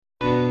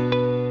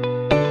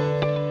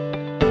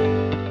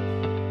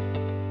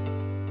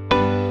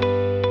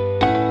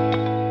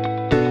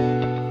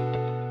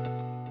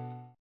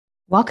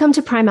Welcome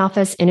to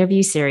PrimeAlpha's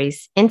interview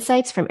series,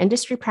 insights from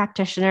industry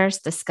practitioners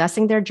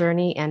discussing their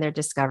journey and their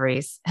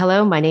discoveries.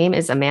 Hello, my name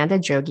is Amanda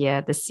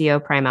Jogia, the CEO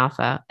of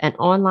PrimeAlpha, an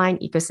online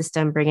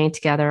ecosystem bringing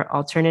together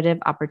alternative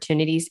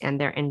opportunities and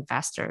their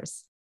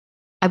investors.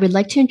 I would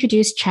like to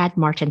introduce Chad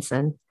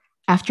Martinson.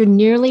 After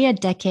nearly a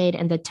decade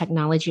in the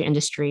technology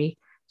industry,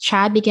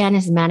 Chad began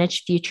his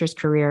managed futures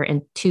career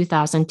in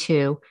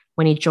 2002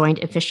 when he joined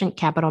Efficient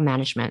Capital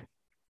Management.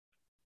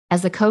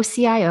 As the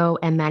co-CIO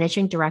and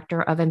managing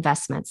director of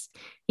investments,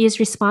 he is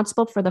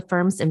responsible for the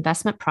firm's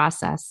investment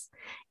process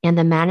and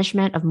the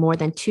management of more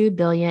than $2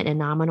 billion in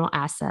nominal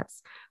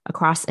assets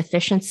across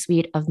Efficient's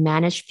suite of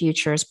managed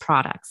futures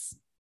products.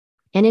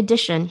 In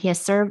addition, he has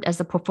served as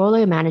the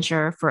portfolio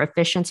manager for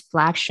Efficient's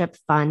flagship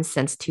fund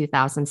since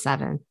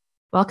 2007.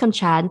 Welcome,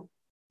 Chad.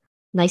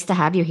 Nice to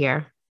have you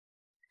here.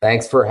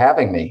 Thanks for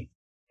having me.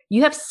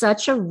 You have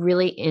such a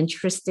really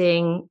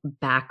interesting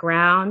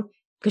background,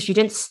 because you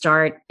didn't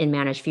start in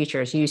managed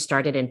futures, you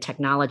started in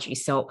technology.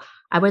 So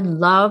I would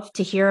love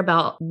to hear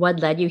about what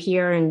led you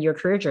here in your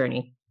career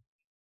journey.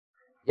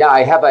 Yeah,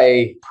 I have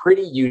a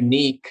pretty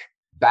unique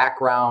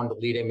background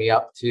leading me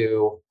up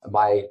to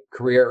my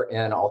career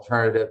in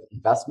alternative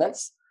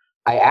investments.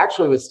 I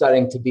actually was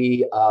studying to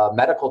be a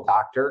medical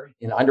doctor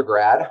in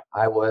undergrad.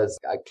 I was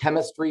a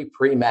chemistry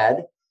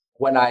pre-med.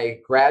 When I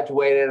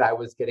graduated, I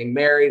was getting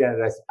married,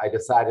 and I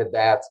decided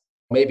that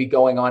maybe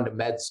going on to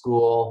med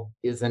school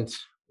isn't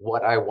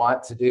what I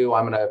want to do.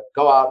 I'm going to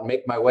go out and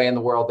make my way in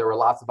the world. There were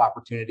lots of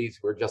opportunities.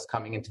 We were just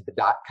coming into the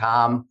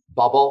 .com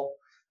bubble.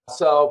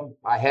 So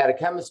I had a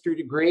chemistry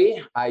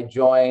degree. I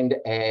joined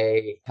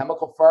a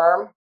chemical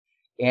firm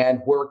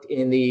and worked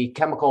in the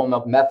chemical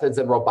methods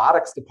and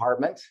robotics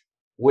department,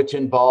 which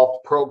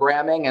involved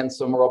programming and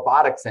some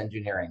robotics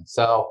engineering.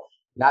 So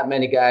not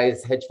many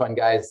guys, hedge fund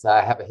guys,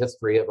 have a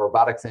history of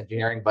robotics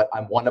engineering, but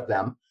I'm one of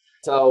them.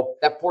 So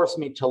that forced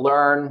me to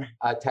learn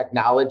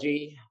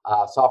technology,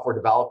 software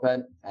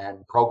development,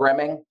 and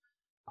programming.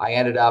 I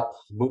ended up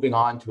moving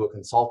on to a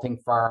consulting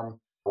firm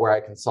where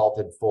I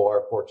consulted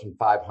for Fortune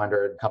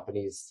 500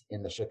 companies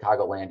in the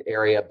Chicagoland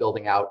area,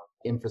 building out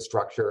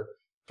infrastructure.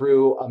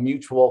 Through a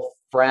mutual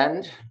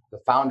friend, the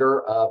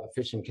founder of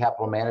Efficient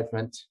Capital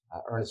Management,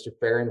 Ernest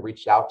Jafarian,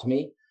 reached out to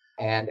me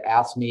and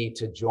asked me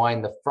to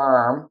join the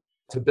firm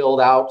to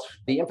build out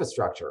the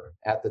infrastructure.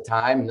 At the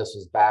time, and this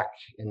was back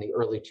in the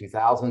early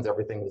 2000s,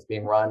 everything was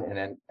being run in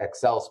an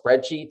Excel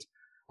spreadsheet,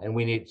 and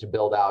we needed to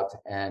build out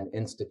an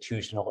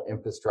institutional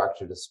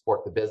infrastructure to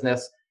support the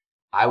business.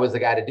 I was the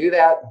guy to do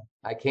that.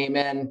 I came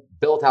in,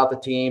 built out the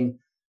team,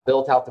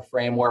 built out the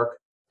framework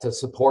to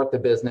support the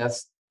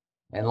business.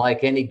 And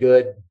like any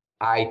good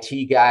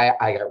IT guy,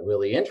 I got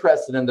really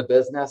interested in the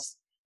business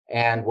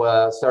and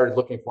started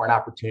looking for an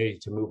opportunity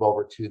to move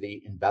over to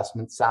the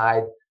investment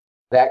side.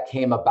 That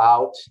came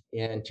about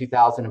in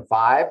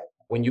 2005.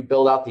 When you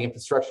build out the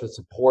infrastructure to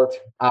support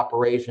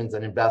operations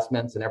and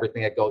investments and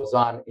everything that goes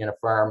on in a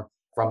firm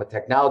from a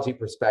technology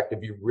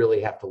perspective, you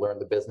really have to learn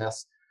the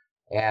business.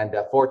 And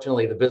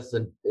fortunately, the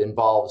business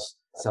involves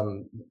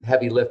some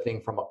heavy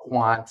lifting from a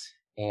quant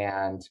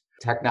and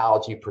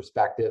technology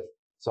perspective.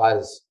 So I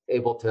was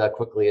able to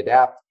quickly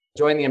adapt,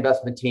 join the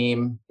investment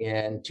team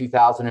in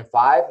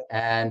 2005.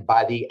 And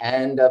by the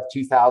end of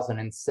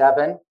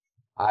 2007,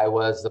 I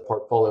was the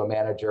portfolio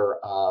manager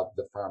of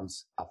the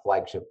firm's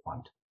flagship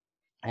fund.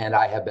 And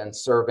I have been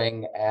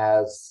serving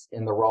as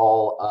in the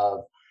role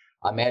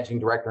of managing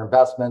director of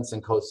investments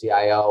and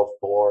co-CIO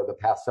for the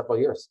past several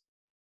years.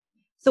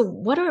 So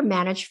what are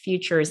managed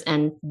futures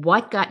and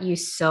what got you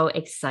so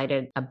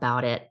excited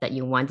about it that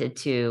you wanted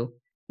to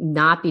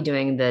not be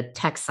doing the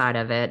tech side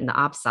of it and the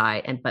ops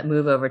side, but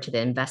move over to the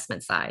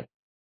investment side?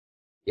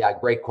 Yeah,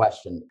 great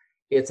question.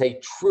 It's a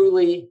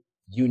truly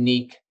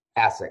unique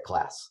asset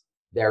class.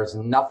 There's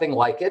nothing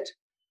like it.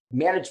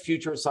 Managed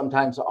futures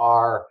sometimes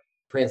are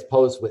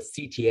transposed with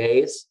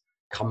CTAs,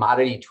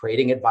 commodity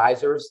trading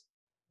advisors.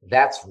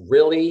 That's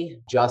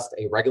really just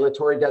a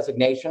regulatory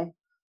designation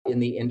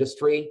in the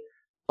industry.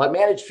 But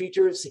managed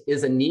futures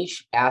is a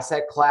niche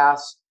asset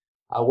class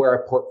where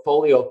a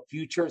portfolio of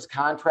futures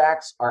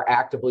contracts are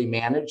actively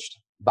managed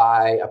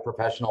by a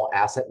professional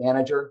asset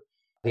manager.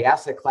 The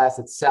asset class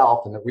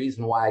itself, and the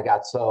reason why I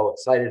got so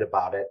excited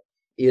about it,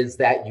 is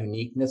that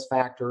uniqueness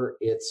factor.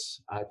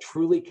 It's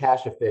truly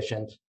cash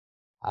efficient,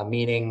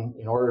 meaning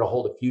in order to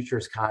hold a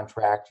futures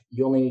contract,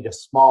 you only need a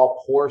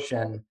small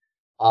portion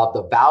of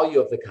the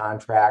value of the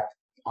contract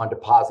on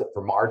deposit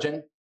for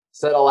margin.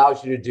 So it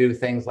allows you to do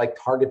things like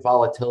target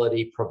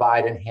volatility,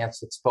 provide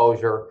enhanced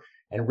exposure,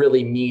 and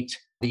really meet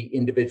the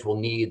individual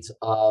needs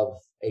of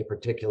a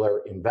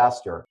particular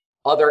investor.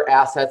 Other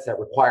assets that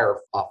require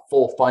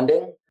full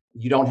funding,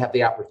 you don't have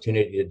the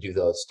opportunity to do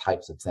those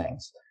types of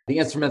things. The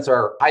instruments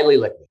are highly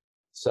liquid.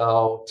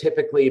 So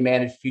typically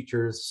managed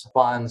futures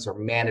funds or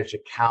managed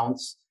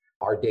accounts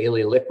are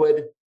daily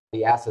liquid.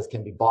 The assets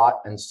can be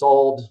bought and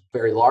sold.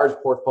 Very large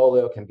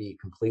portfolio can be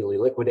completely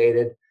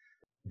liquidated.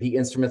 The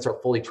instruments are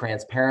fully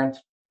transparent,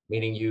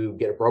 meaning you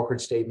get a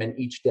brokerage statement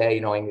each day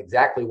knowing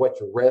exactly what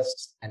your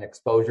risks and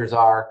exposures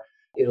are.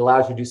 It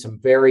allows you to do some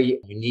very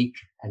unique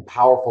and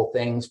powerful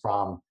things,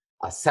 from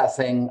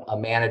assessing a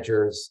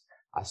manager's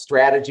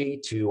strategy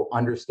to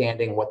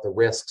understanding what the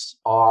risks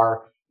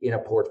are in a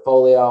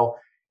portfolio.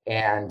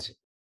 And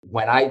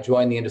when I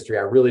joined the industry,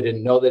 I really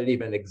didn't know that it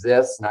even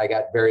exists. And I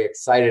got very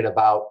excited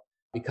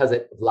because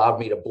it allowed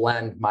me to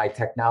blend my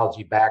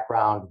technology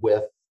background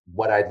with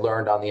what I'd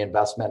learned on the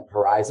investment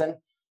horizon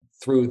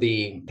through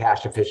the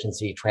cash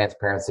efficiency,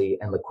 transparency,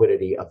 and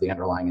liquidity of the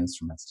underlying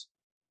instruments.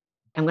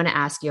 I'm going to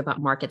ask you about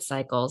market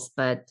cycles,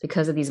 but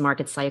because of these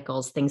market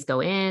cycles, things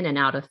go in and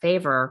out of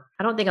favor.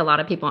 I don't think a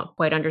lot of people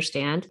quite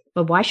understand,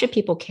 but why should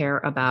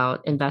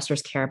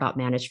investors care about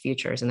managed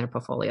futures in their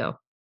portfolio?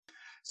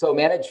 So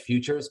managed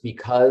futures,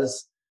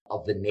 because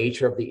of the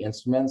nature of the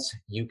instruments,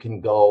 you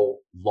can go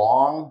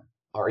long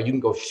or you can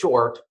go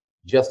short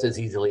just as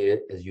easily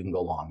as you can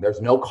go long.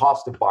 There's no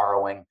cost of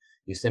borrowing.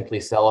 You simply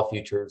sell a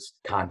futures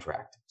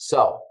contract.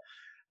 So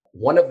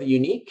one of the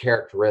unique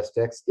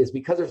characteristics is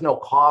because there's no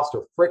cost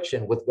or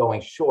friction with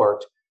going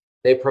short,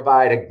 they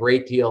provide a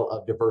great deal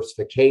of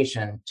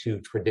diversification to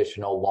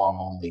traditional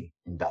long-only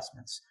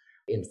investments.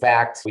 In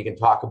fact, we can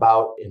talk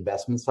about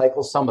investment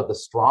cycles. Some of the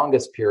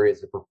strongest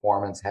periods of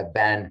performance have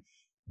been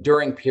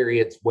during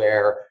periods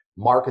where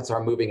markets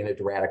are moving in a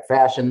dramatic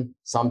fashion,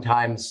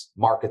 sometimes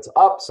markets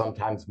up,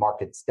 sometimes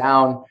markets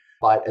down.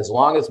 But as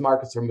long as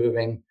markets are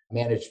moving,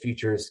 managed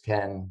futures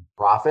can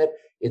profit.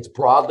 It's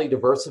broadly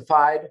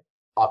diversified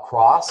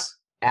across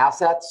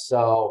assets.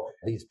 So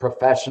these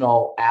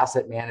professional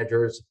asset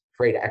managers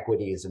trade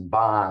equities and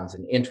bonds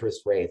and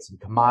interest rates and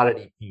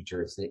commodity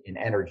futures in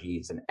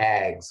energies and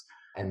ags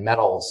and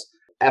metals,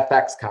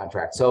 FX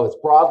contracts. So it's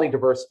broadly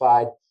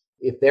diversified.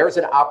 If there's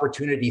an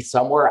opportunity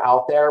somewhere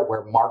out there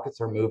where markets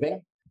are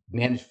moving,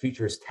 managed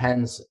futures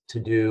tends to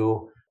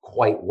do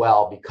quite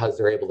well because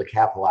they're able to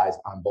capitalize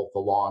on both the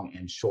long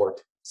and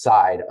short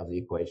side of the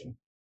equation.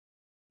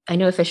 I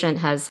know Efficient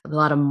has a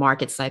lot of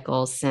market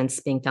cycles since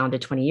being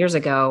founded 20 years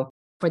ago.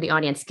 For the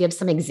audience, give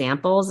some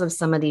examples of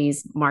some of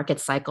these market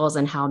cycles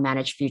and how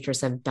managed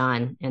futures have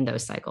done in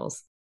those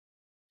cycles.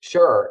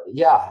 Sure.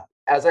 Yeah.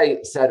 As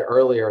I said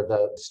earlier,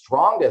 the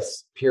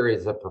strongest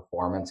periods of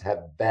performance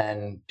have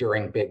been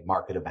during big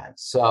market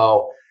events.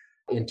 So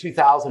in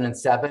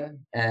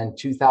 2007 and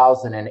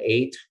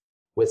 2008,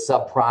 with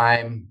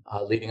subprime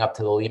leading up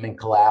to the Lehman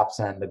collapse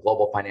and the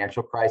global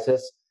financial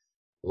crisis,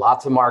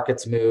 lots of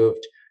markets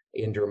moved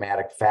in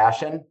dramatic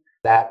fashion.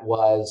 That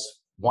was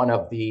one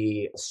of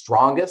the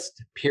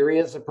strongest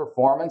periods of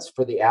performance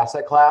for the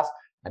asset class.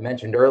 I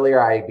mentioned earlier,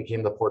 I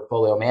became the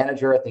portfolio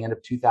manager at the end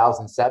of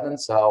 2007.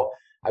 So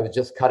I was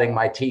just cutting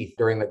my teeth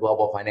during the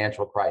global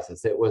financial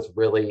crisis. It was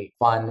really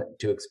fun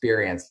to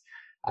experience.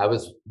 I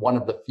was one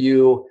of the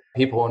few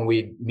people when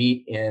we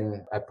meet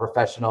in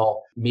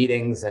professional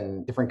meetings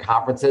and different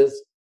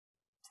conferences.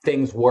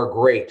 Things were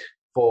great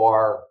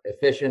for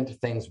Efficient.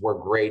 Things were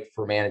great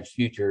for managed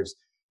futures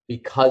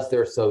because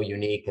they're so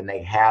unique and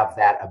they have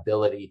that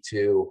ability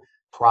to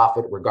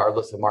profit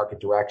regardless of market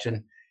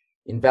direction.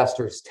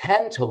 Investors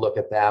tend to look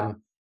at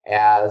them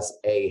as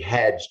a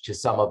hedge to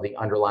some of the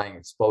underlying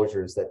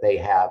exposures that they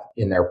have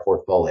in their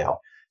portfolio.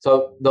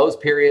 So those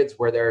periods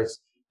where there's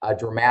a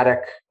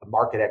dramatic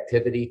market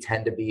activity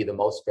tend to be the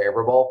most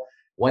favorable.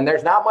 When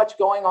there's not much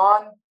going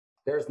on,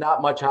 there's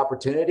not much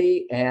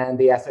opportunity, and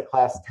the asset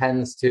class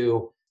tends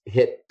to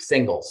hit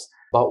singles.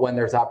 But when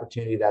there's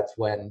opportunity, that's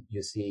when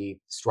you see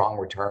strong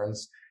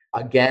returns.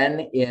 Again,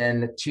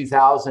 in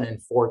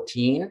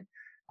 2014,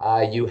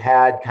 you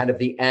had kind of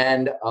the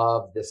end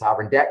of the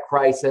sovereign debt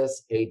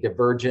crisis. A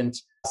divergent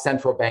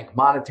central bank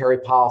monetary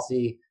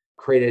policy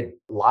created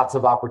lots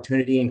of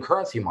opportunity in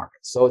currency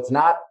markets. So it's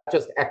not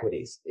just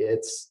equities.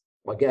 It's,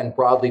 again,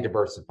 broadly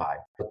diversified.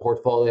 The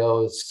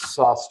portfolios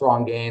saw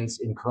strong gains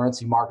in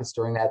currency markets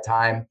during that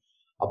time.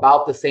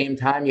 About the same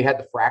time, you had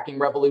the fracking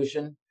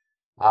revolution,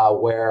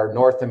 where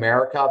North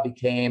America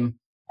became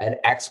an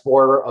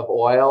exporter of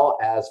oil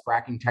as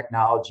fracking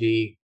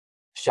technology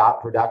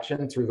shot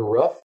production through the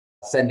roof,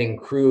 sending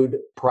crude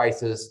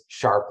prices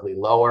sharply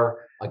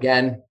lower.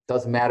 Again,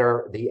 doesn't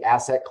matter the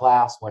asset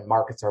class, when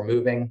markets are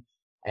moving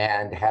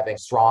and having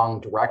strong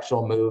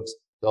directional moves,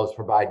 those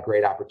provide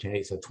great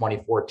opportunities. So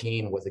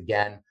 2014 was,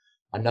 again,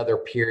 another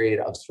period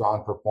of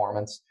strong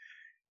performance.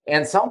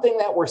 And something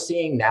that we're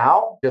seeing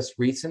now, just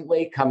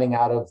recently coming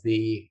out of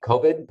the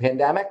COVID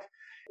pandemic,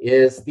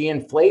 is the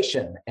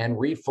inflation and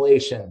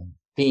reflation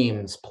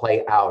themes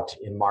play out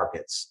in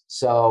markets.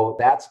 So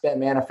that's been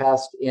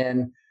manifest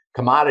in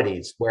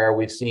commodities, where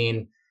we've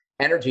seen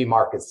energy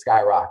markets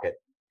skyrocket,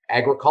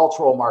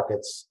 agricultural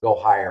markets go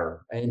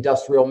higher,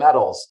 industrial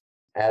metals,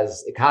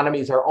 as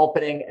economies are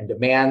opening and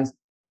demand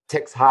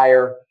ticks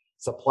higher,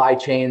 supply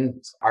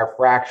chains are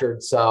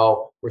fractured.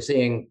 So we're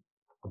seeing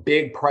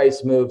big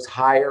price moves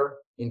higher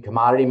in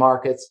commodity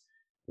markets,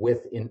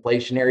 with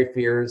inflationary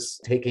fears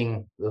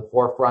taking the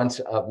forefront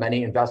of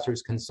many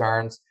investors'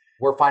 concerns.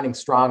 We're finding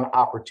strong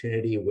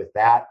opportunity with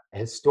that.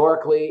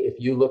 Historically, if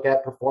you look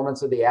at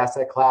performance of the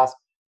asset class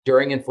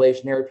during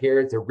inflationary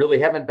periods, there really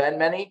haven't been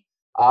many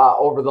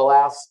over the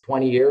last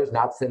 20 years,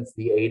 not since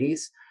the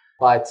 80s.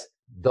 But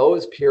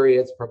those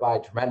periods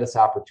provide tremendous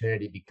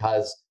opportunity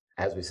because,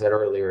 as we said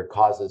earlier, it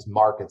causes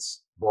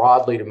markets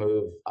broadly to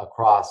move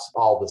across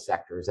all the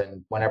sectors.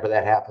 And whenever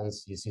that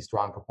happens, you see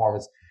strong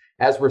performance,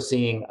 as we're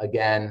seeing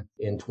again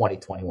in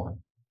 2021.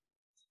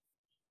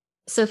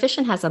 So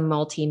Fission has a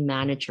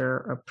multi-manager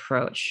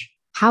approach.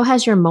 How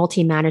has your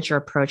multi-manager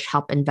approach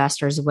helped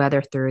investors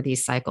weather through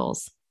these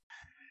cycles?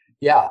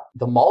 Yeah,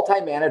 the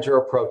multi-manager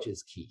approach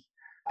is key.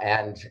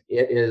 And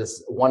it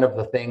is one of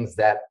the things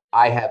that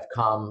I have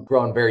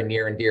grown very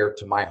near and dear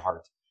to my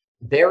heart.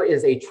 There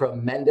is a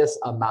tremendous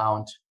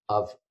amount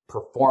of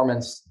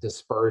performance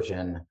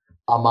dispersion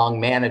among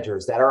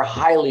managers that are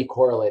highly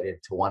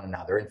correlated to one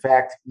another. In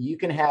fact, you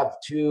can have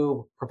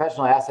two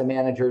professional asset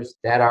managers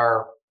that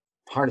are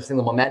harnessing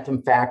the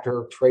momentum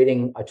factor,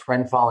 trading a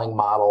trend following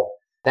model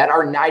that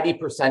are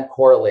 90%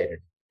 correlated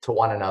to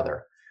one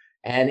another.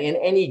 And in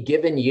any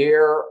given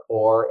year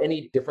or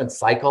any different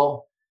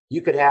cycle,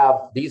 you could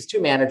have these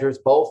two managers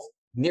both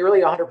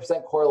nearly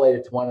 100%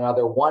 correlated to one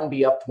another, one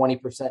be up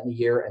 20% in a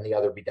year and the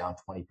other be down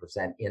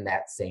 20% in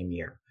that same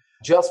year.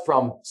 Just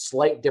from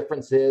slight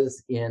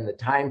differences in the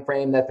time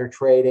frame that they're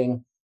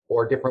trading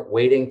or different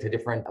weighting to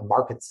different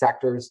market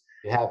sectors,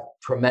 you have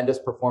tremendous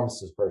performance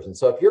dispersion.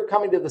 So if you're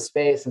coming to the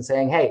space and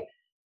saying, hey,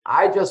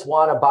 I just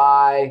want to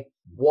buy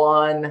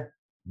one,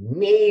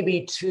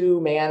 maybe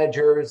two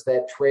managers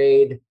that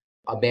trade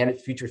a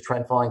managed futures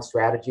trend following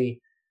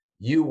strategy,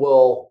 you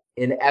will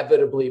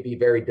inevitably be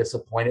very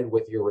disappointed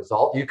with your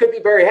result. You could be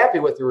very happy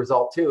with your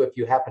result too if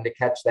you happen to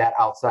catch that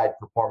outside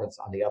performance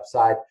on the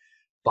upside.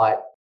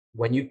 But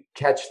when you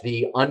catch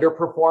the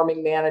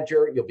underperforming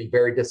manager, you'll be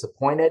very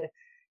disappointed.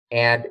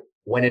 And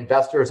when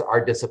investors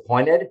are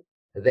disappointed,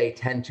 they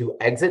tend to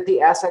exit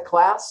the asset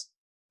class.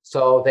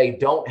 So they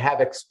don't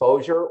have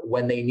exposure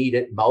when they need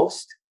it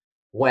most.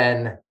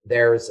 When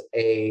there's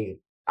a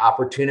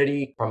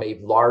opportunity from a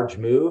large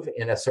move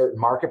in a certain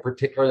market,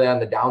 particularly on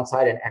the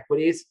downside in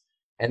equities,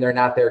 and they're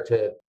not there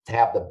to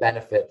have the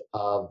benefit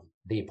of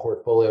the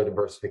portfolio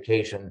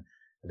diversification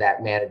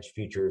that managed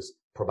futures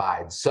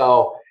provides.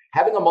 So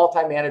having a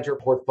multi-manager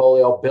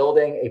portfolio,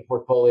 building a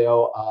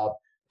portfolio of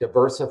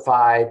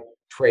diversified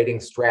trading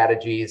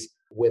strategies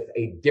with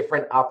a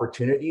different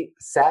opportunity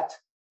set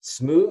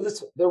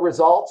smooths the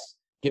results,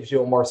 gives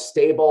you a more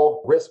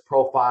stable risk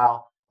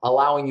profile,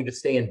 allowing you to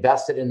stay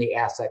invested in the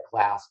asset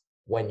class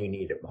when you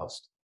need it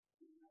most.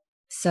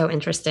 So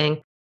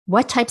interesting.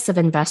 What types of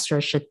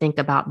investors should think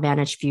about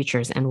managed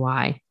futures and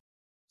why?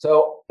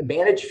 So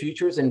managed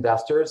futures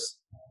investors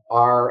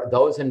are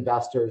those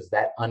investors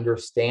that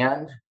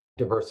understand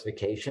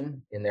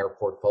diversification in their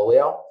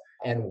portfolio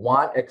and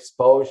want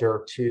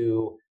exposure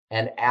to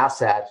an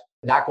asset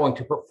not going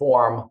to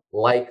perform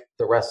like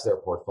the rest of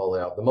their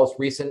portfolio. The most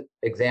recent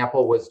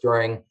example was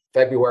during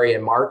February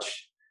and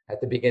March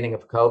at the beginning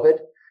of COVID,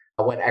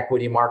 when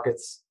equity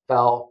markets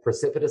fell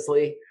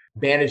precipitously.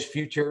 Managed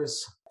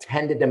futures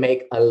tended to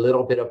make a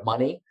little bit of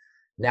money.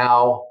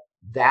 Now,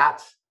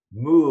 that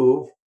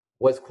move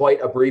was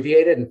quite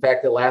abbreviated. In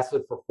fact, it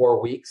lasted for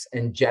 4 weeks.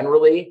 And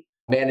generally,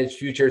 managed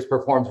futures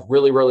performs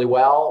really, really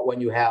well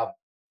when you have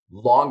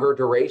longer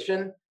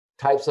duration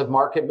types of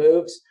market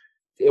moves.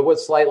 It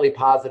was slightly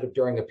positive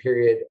during a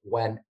period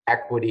when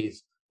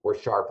equities were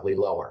sharply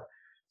lower.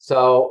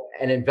 So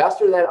an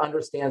investor that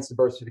understands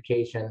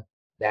diversification,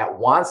 that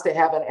wants to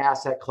have an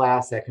asset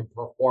class that can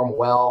perform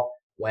well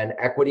when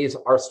equities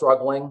are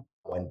struggling,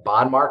 when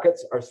bond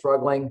markets are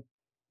struggling,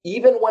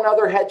 even when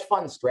other hedge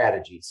fund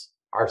strategies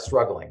are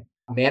struggling.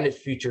 Managed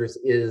futures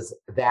is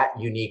that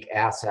unique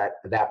asset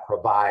that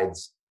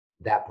provides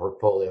that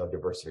portfolio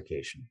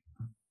diversification.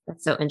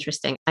 That's so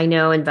interesting. I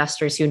know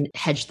investors who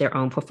hedge their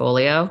own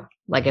portfolio.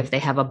 Like if they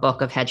have a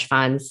book of hedge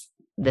funds,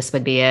 this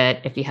would be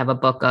it. If you have a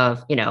book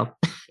of,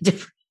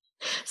 different.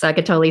 So I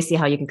could totally see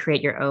how you can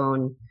create your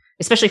own,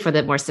 especially for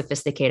the more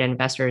sophisticated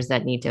investors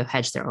that need to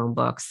hedge their own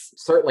books.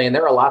 Certainly. And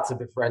there are lots of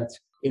different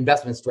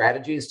investment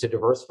strategies to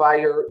diversify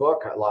your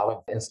book. A lot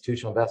of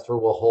institutional investor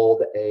will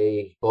hold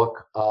a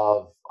book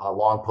of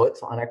long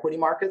puts on equity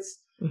markets,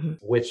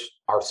 which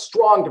are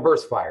strong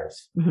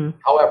diversifiers.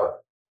 However,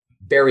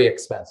 very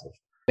expensive.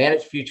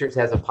 Managed futures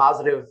has a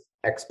positive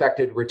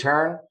expected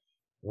return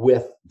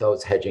with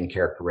those hedging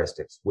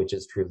characteristics, which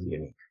is truly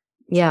unique.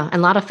 Yeah. And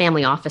a lot of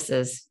family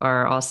offices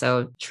are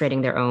also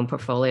trading their own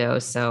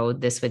portfolios. So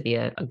this would be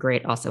a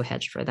great also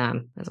hedge for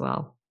them as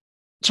well.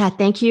 Chad,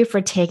 thank you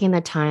for taking the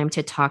time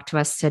to talk to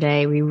us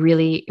today. We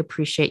really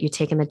appreciate you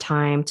taking the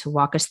time to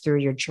walk us through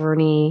your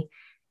journey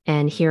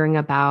and hearing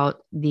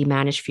about the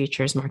managed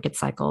futures market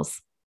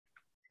cycles.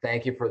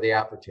 Thank you for the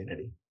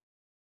opportunity.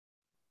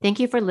 Thank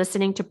you for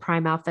listening to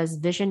PrimeAlpha's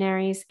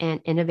Visionaries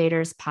and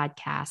Innovators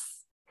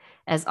podcasts.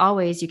 As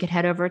always, you can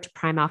head over to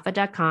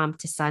primealpha.com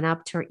to sign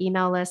up to our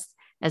email list,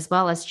 as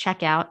well as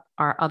check out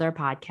our other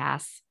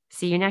podcasts.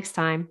 See you next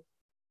time.